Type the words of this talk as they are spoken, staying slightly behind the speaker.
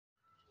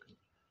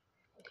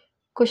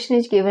Question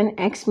is given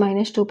x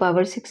minus 2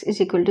 power 6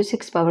 is equal to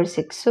 6 power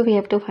 6. So we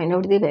have to find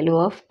out the value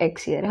of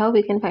x here. How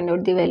we can find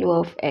out the value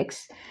of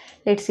x?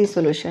 Let's see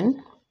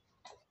solution.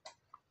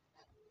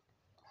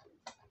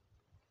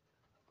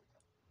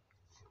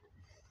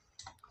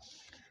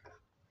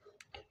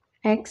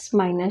 X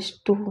minus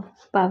 2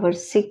 power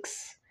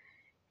 6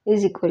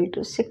 is equal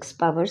to 6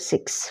 power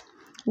 6.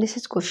 This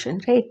is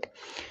question, right?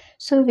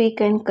 So we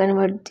can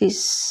convert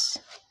this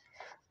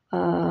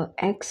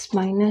x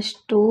minus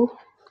 2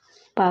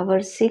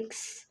 power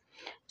 6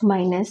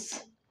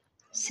 minus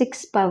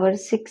 6 power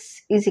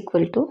 6 is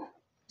equal to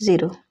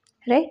 0,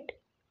 right?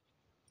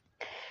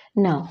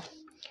 Now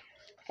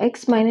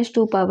x minus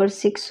 2 power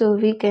 6, so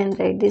we can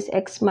write this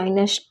x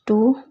minus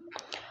 2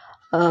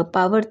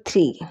 power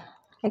 3,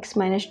 x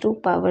minus 2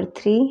 power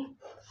 3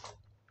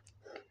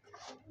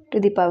 to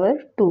the power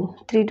 2,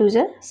 3 to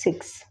the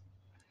 6,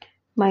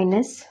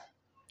 minus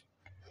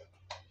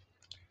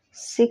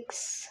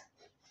 6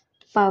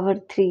 power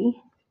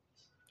 3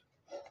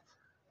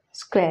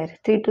 square,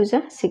 3 to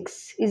the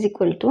 6 is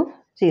equal to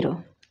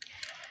 0.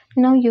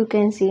 Now you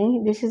can see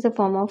this is the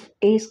form of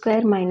a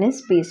square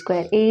minus b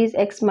square. A is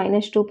x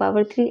minus 2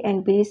 power 3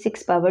 and b is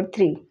 6 power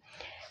 3.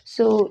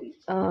 So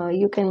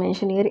you can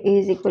mention here a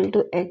is equal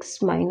to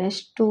x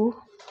minus 2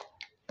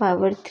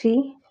 power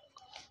 3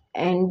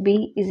 and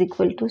b is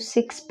equal to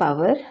 6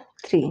 power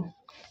 3.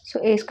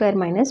 So a square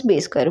minus b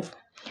square.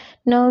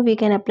 Now we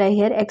can apply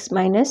here x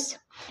minus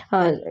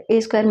a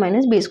square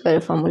minus b square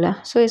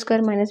formula. So a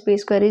square minus b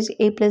square is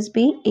a plus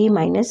b, a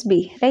minus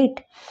b, right?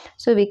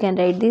 So we can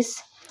write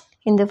this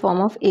in the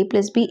form of a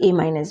plus b, a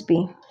minus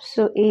b.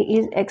 So a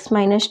is x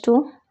minus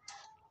 2.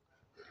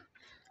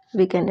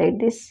 We can write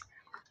this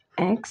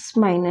x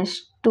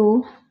minus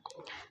 2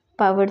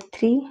 power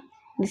 3.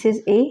 This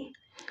is a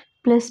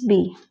plus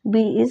b.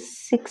 B is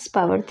 6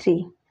 power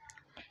 3.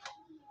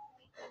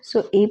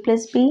 So a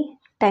plus b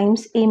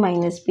times a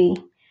minus b.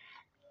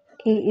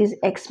 A is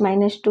x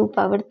minus 2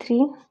 power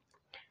 3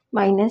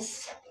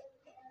 minus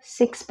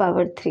 6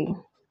 power 3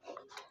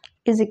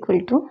 is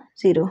equal to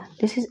 0.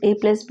 This is a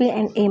plus b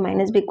and a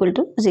minus b equal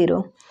to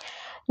 0.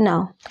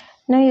 Now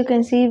you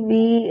can see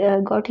we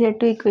got here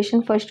two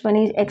equations. First one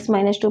is x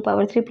minus 2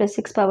 power 3 plus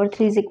 6 power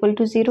 3 is equal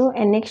to 0,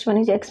 and next one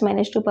is x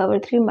minus 2 power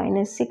 3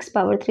 minus 6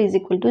 power 3 is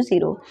equal to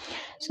 0.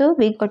 So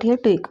we got here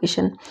two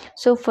equations.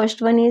 So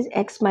first one is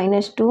x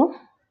minus 2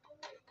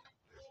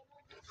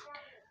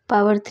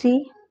 power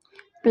 3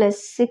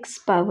 plus 6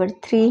 power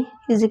 3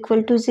 is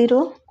equal to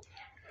 0,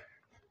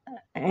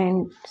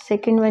 and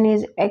second one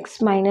is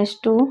x minus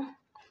 2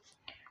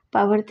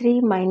 power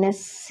 3 minus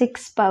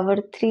 6 power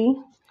 3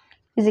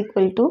 is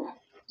equal to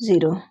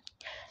 0.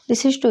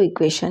 This is two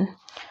equation.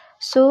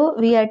 So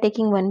we are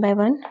taking one by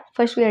one.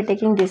 First we are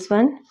taking this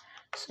one.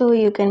 So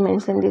you can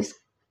mention this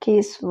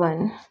case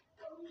 1.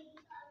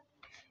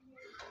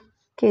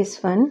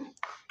 Case 1,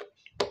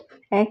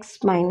 x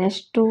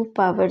minus 2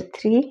 power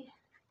 3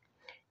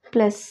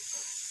 plus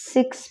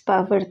 6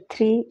 power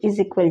 3 is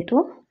equal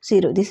to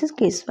 0. This is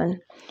case 1.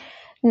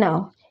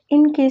 Now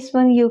in case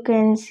 1 you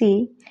can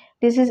see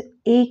this is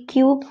a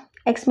cube,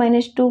 x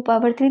minus 2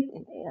 power 3,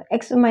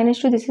 x minus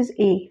 2, this is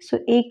a. So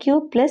a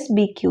cube plus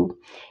b cube.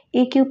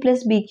 A cube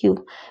plus b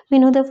cube. We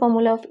know the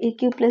formula of a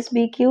cube plus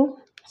b cube.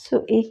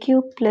 So a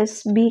cube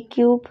plus b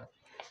cube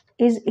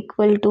is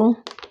equal to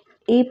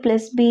a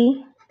plus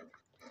b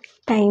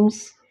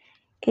times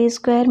a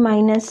square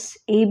minus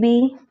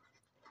ab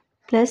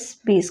plus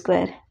b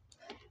square.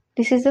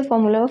 This is the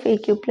formula of a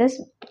cube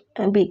plus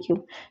b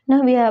cube.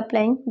 Now we are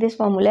applying this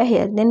formula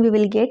here. Then we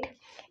will get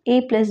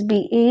a plus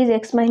b. A is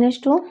x minus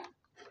 2.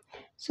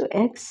 So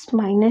x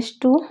minus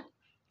 2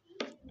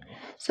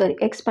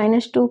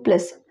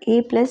 plus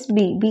a plus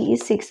b. B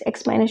is 6.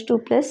 X minus 2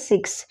 plus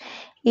 6.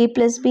 A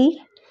plus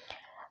b.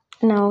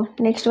 Now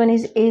next one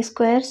is a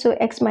square. So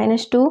x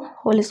minus 2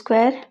 whole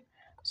square.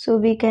 So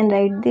we can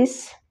write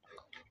this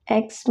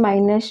x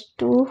minus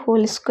 2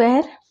 whole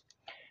square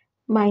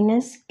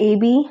minus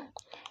ab.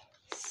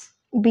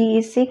 B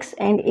is 6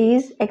 and a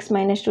is x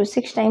minus 2.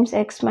 6 times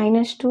x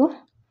minus 2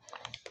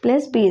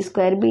 plus b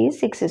square. B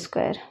is 6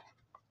 square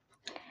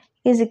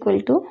is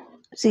equal to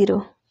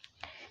 0.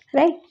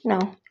 Right?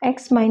 Now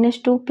x minus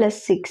 2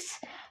 plus 6.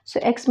 So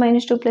x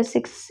minus 2 plus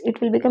 6, it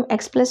will become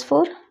x plus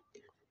 4.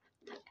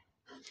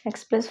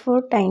 X plus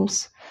 4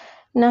 times.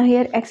 Now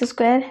here x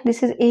square,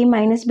 this is a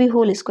minus b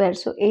whole square.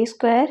 So a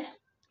square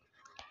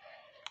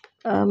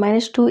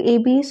minus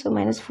 2ab, so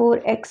minus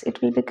 4x it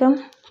will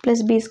become,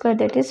 plus b square,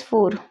 that is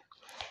 4,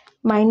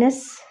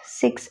 minus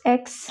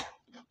 6x,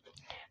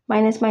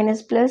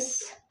 minus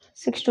plus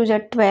 6 to the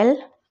 12,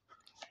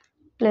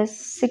 plus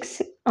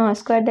 6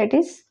 square, that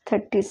is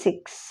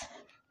 36,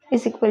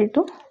 is equal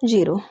to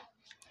 0.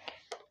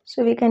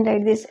 So we can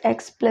write this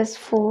x plus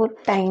 4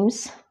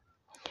 times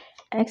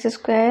x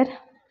square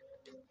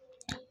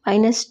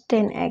minus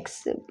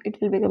 10x. It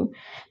will become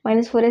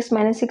minus 4x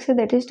minus 6,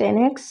 that is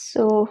 10x.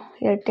 So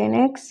here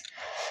 10x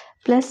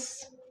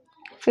plus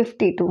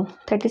 52.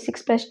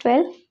 36 plus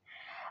 12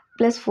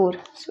 plus 4.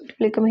 So it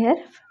will become here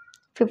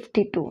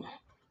 52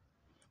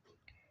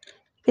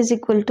 is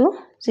equal to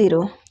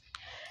 0.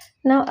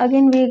 Now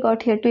again we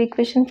got here two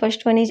equations.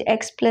 First one is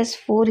x plus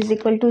 4 is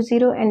equal to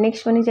 0 and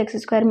next one is x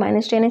square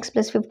minus 10x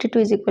plus 52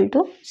 is equal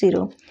to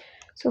 0.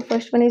 So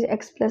first one is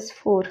x plus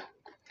 4.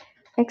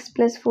 X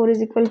plus 4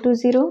 is equal to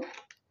 0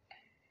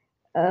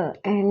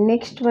 and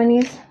next one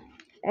is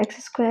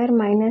x square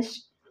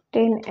minus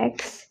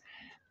 10x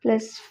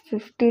plus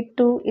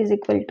 52 is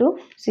equal to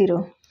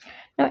 0.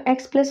 Now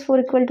x plus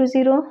 4 equal to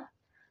 0,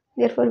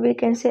 therefore we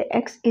can say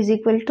x is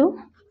equal to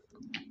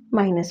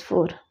minus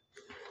 4.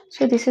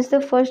 So this is the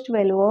first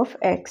value of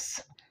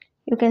x.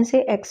 You can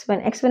say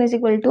x1. x1 is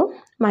equal to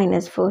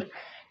minus 4.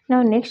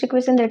 Now next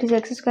equation, that is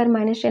x square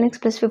minus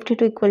 10x plus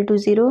 52 equal to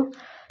 0.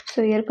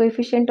 So here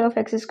coefficient of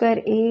x square,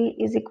 a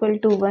is equal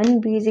to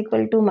 1, b is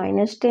equal to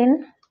minus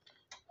 10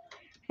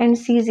 and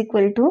c is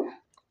equal to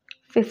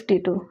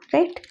 52,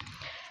 right?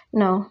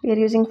 Now we are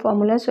using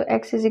formula. So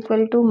x is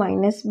equal to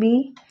minus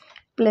b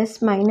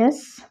plus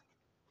minus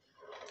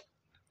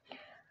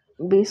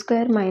b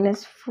square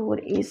minus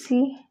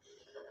 4ac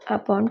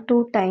upon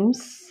 2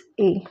 times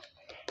a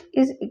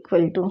is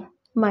equal to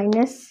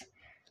minus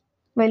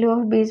value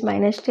of b is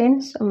minus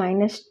 10, so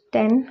minus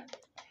 10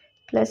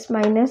 plus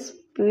minus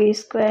b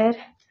square,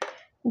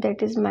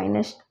 that is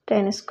minus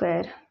 10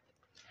 square,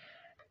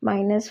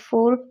 minus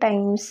 4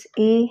 times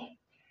a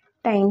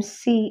times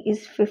c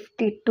is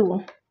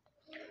 52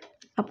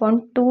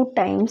 upon 2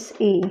 times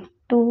a.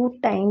 2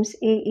 times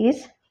a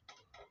is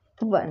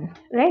 1,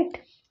 right?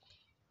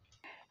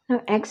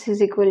 Now x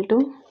is equal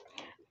to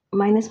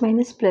minus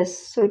minus plus,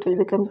 so it will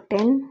become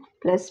 10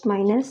 plus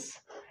minus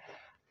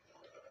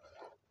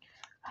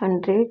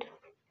 100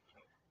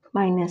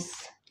 minus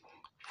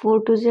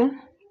 4 to the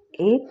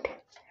 8,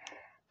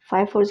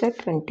 5 4 the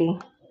 20,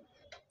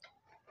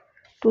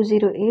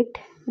 208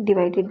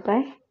 divided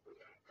by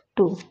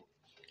 2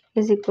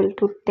 is equal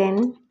to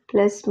 10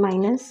 plus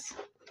minus,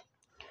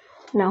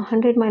 now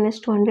 100 minus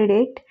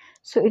 208,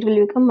 so it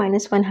will become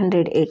minus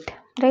 108,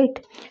 right?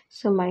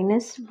 So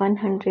minus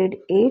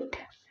 108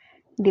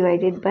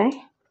 divided by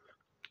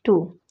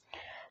 2.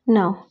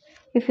 Now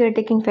if you are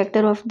taking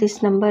factor of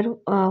this number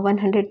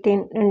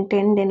 110 and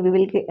 10, then we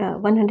will get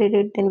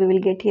 108, then we will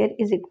get here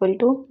is equal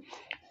to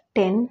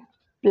 10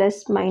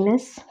 plus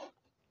minus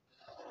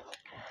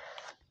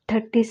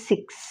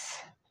 36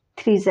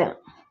 3s are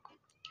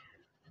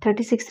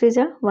 36 3s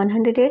are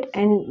 108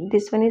 and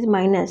this one is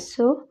minus,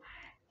 so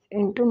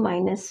into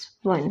minus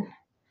 1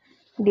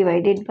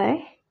 divided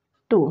by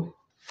 2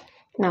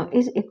 now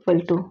is equal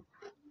to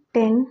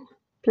 10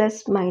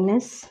 plus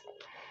minus,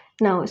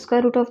 now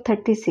square root of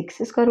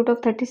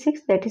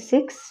 36, that is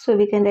 6, so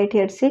we can write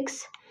here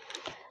 6,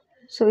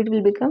 so it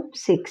will become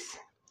 6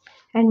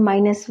 and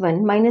minus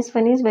 1. Minus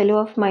 1 is value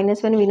of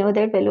minus 1, we know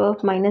that value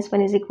of minus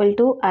 1 is equal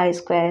to I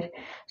square,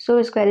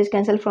 so square is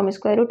cancelled from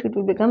square root, it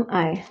will become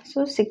I,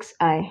 so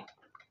 6i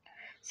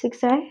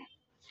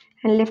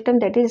and left term,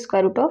 that is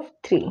square root of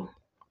 3.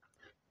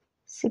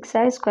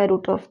 6i square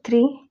root of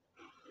 3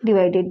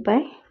 divided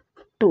by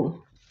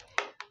 2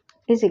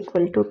 is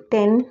equal to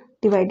 10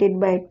 divided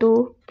by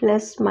 2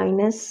 plus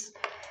minus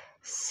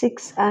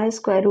 6i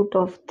square root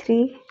of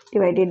 3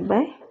 divided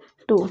by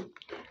 2.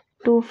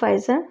 2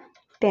 5s are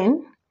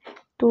 10,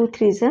 2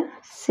 3s are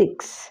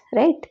 6,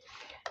 right?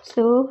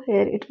 So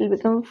here it will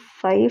become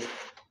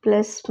 5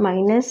 plus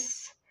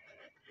minus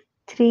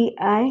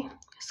 3i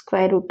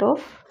square root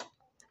of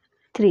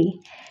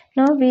 3.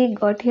 Now we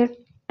got here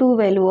two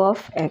value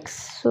of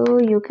x, so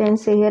you can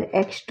say here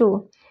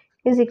x2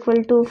 is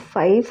equal to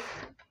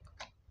 5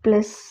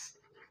 plus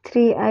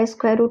 3i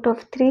square root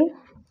of 3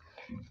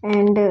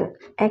 and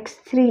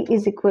x3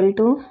 is equal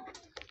to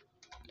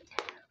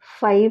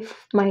 5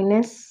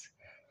 minus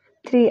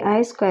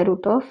 3i square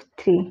root of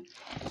 3.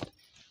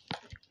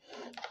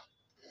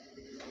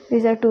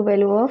 These are two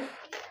value of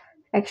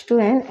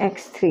x2 and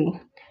x3.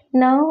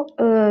 Now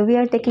we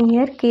are taking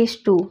here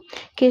case 2.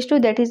 Case 2,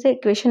 that is the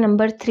equation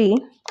number 3.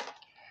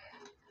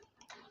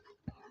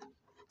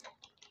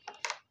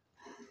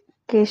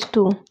 Case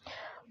 2.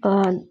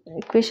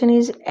 Equation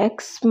is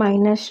x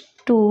minus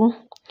 2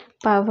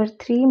 power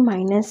 3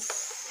 minus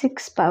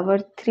 6 power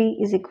 3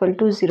 is equal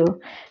to 0.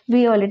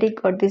 We already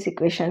got this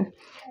equation.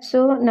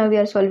 So now we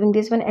are solving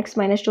this one. X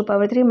minus 2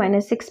 power 3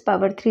 minus 6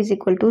 power 3 is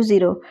equal to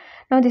 0.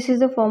 Now this is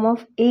the form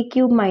of a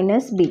cube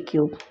minus b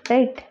cube,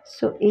 right?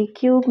 So a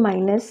cube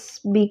minus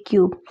b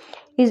cube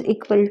is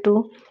equal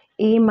to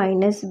a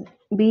minus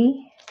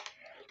b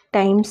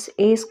times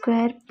a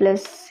square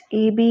plus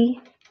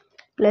ab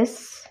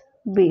plus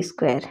b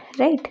square,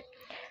 right?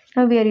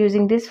 Now we are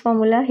using this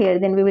formula here,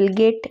 then we will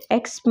get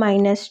x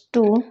minus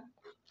 2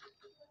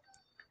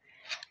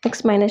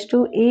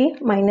 a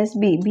minus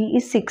b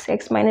is 6,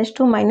 x minus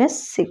 2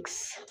 minus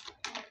 6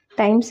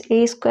 times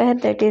a square,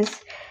 that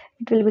is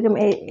it will become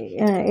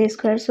a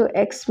square, so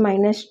x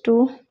minus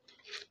 2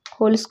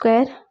 whole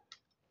square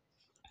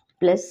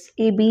plus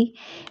b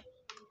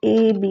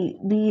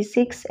is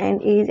 6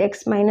 and a is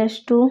x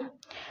minus 2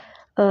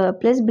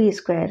 plus b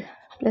square,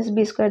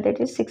 that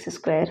is 6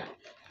 square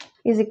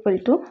is equal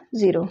to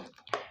 0.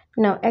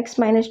 Now x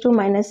minus 2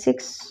 minus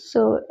 6,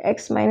 so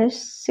x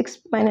minus 6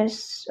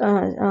 minus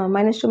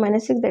minus 2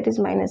 minus 6, that is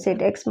minus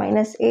 8. X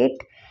minus 8,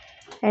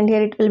 and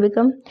here it will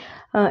become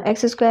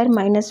x square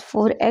minus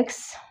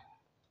 4x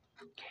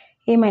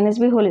a minus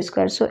b whole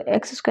square. So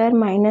x square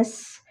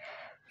minus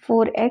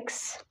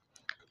 4x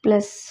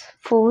plus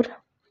 4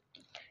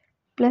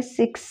 plus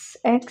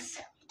 6x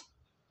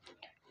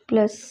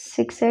plus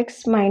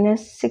 6x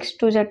minus 6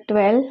 to the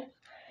 12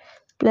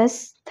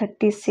 plus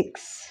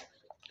 36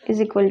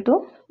 is equal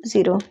to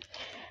 0.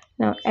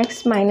 Now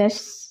x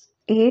minus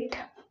 8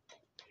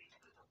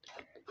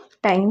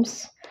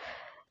 times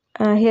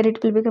here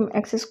it will become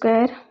x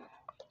square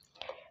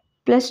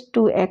plus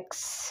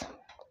 2x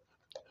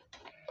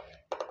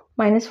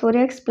minus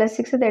 4x plus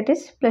 6, that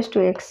is plus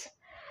 2x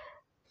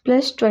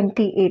plus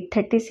 28.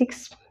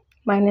 36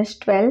 minus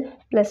 12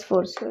 plus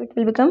 4, so it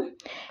will become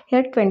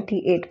here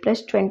 28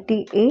 plus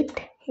 28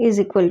 is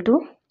equal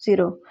to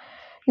 0.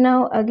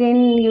 Now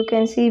again you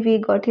can see we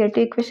got here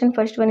two equations.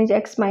 First one is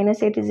x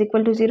minus 8 is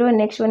equal to 0, and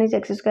next one is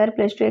x square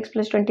plus 2x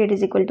plus 28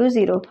 is equal to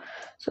 0.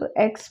 So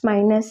x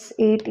minus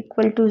 8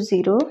 equal to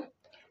 0,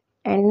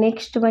 and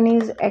next one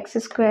is x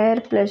square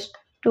plus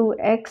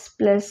 2x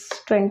plus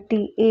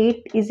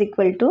 28 is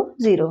equal to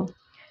 0,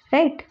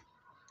 right?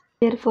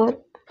 Therefore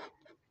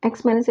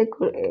x minus 8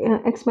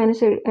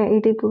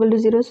 equal to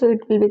 0, so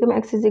it will become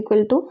x is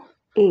equal to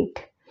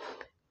 8.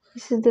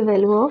 This is the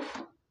value of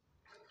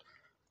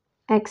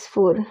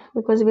x4,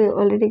 because we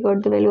already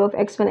got the value of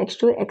x1,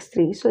 x2,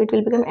 x3, so it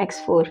will become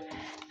x4.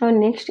 Now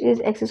next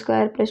is x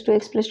square plus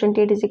 2x plus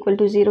 28 is equal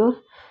to 0.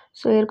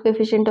 So here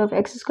coefficient of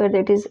x square,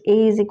 that is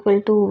a is equal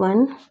to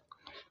 1,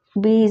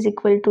 b is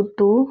equal to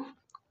 2,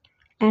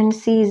 and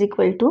c is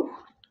equal to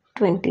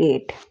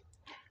 28.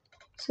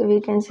 So we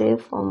can say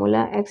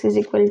formula x is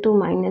equal to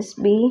minus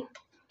b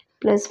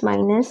plus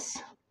minus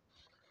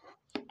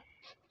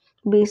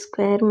b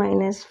square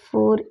minus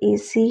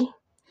 4ac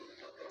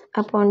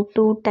upon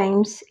 2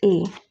 times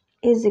a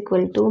is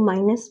equal to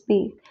minus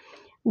b.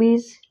 B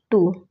is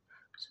 2,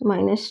 so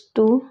minus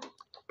 2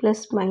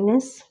 plus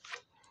minus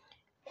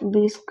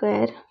b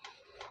square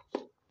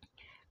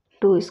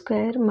 2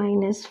 square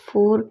minus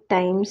 4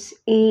 times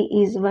a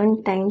is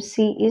 1 times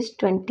c is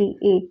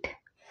 28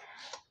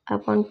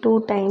 upon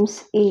 2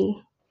 times a,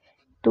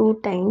 2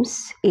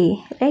 times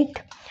a,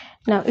 right?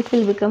 Now it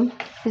will become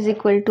is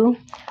equal to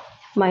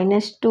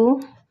minus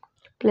 2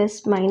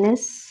 plus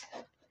minus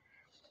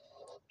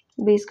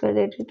b square,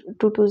 that is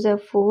 2 to the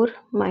 4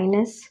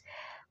 minus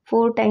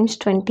 4 times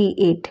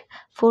 28.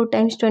 4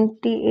 times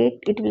 28,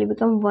 it will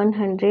become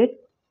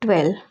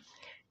 112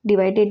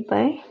 divided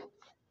by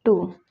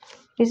 2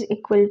 is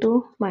equal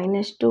to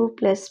minus 2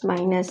 plus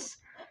minus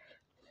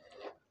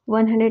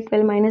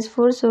 112 minus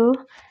 4, so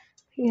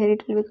here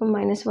it will become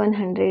minus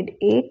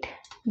 108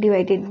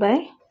 divided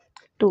by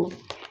 2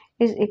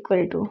 is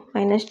equal to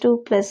minus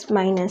 2 plus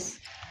minus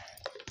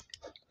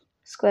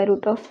square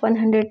root of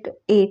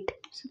 108,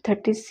 so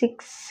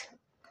 36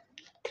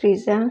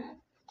 3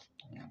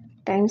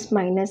 times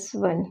minus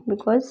 1,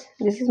 because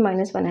this is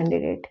minus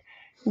 108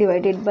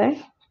 divided by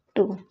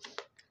 2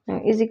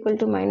 now is equal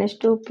to minus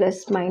 2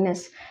 plus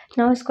minus,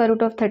 now square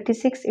root of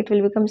 36, it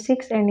will become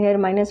 6, and here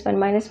minus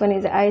 1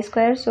 is I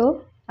square,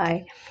 so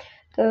I,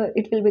 so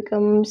it will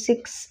become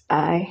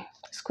 6I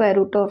square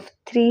root of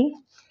 3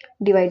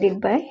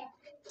 divided by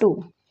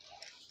 2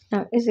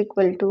 now is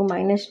equal to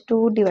minus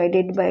 2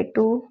 divided by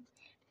 2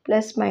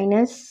 plus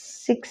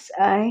minus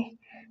 6I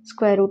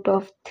square root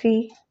of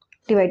 3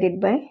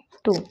 divided by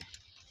 2.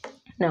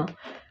 Now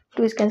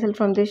 2 is cancelled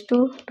from this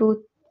 2,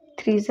 2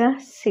 3s are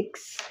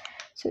 6,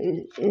 so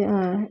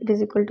it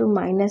is equal to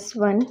minus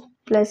 1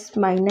 plus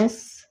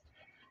minus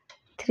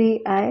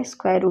 3I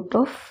square root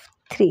of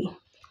 3.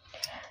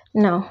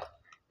 Now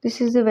this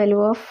is the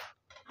value of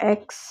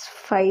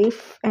x5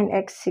 and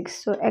x6,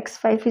 so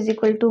x5 is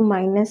equal to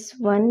minus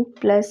 1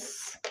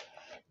 plus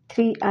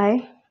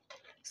 3I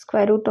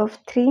square root of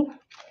 3,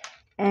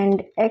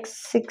 and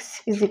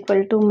x6 is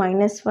equal to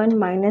minus 1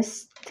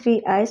 minus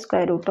 3I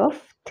square root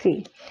of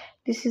 3.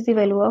 This is the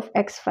value of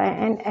x5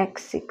 and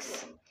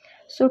x6.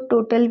 So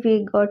total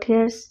we got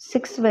here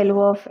 6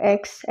 value of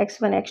x,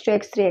 x1,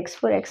 x2, x3,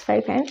 x4,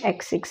 x5 and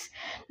x6.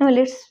 Now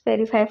let's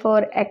verify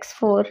for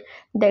x4,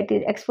 that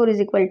is x4 is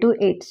equal to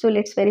 8. So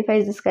let's verify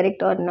is this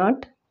correct or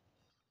not.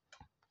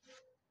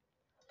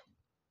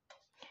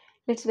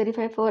 Let's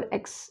verify for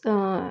x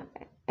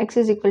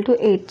is equal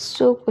to 8.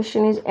 So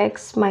question is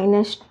x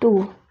minus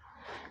 2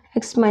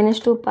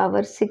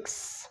 power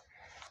 6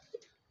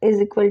 is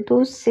equal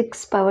to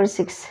 6 power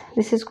 6.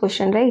 This is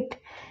question, right?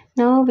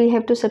 Now we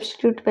have to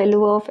substitute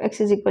value of x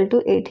is equal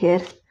to 8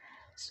 here.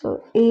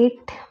 So 8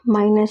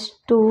 minus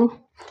 2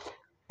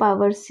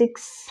 power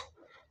 6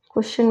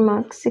 question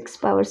mark 6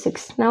 power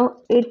 6. Now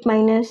 8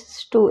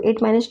 minus 2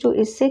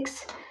 is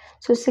 6.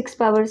 So 6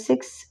 power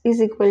 6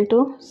 is equal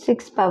to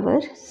 6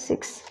 power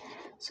 6.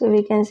 So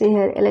we can see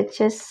here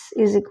LHS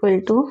is equal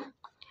to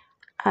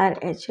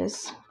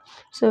RHS.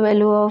 So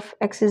value of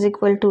x is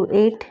equal to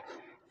 8.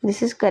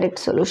 This is correct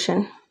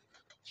solution.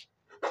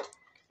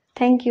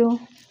 Thank you.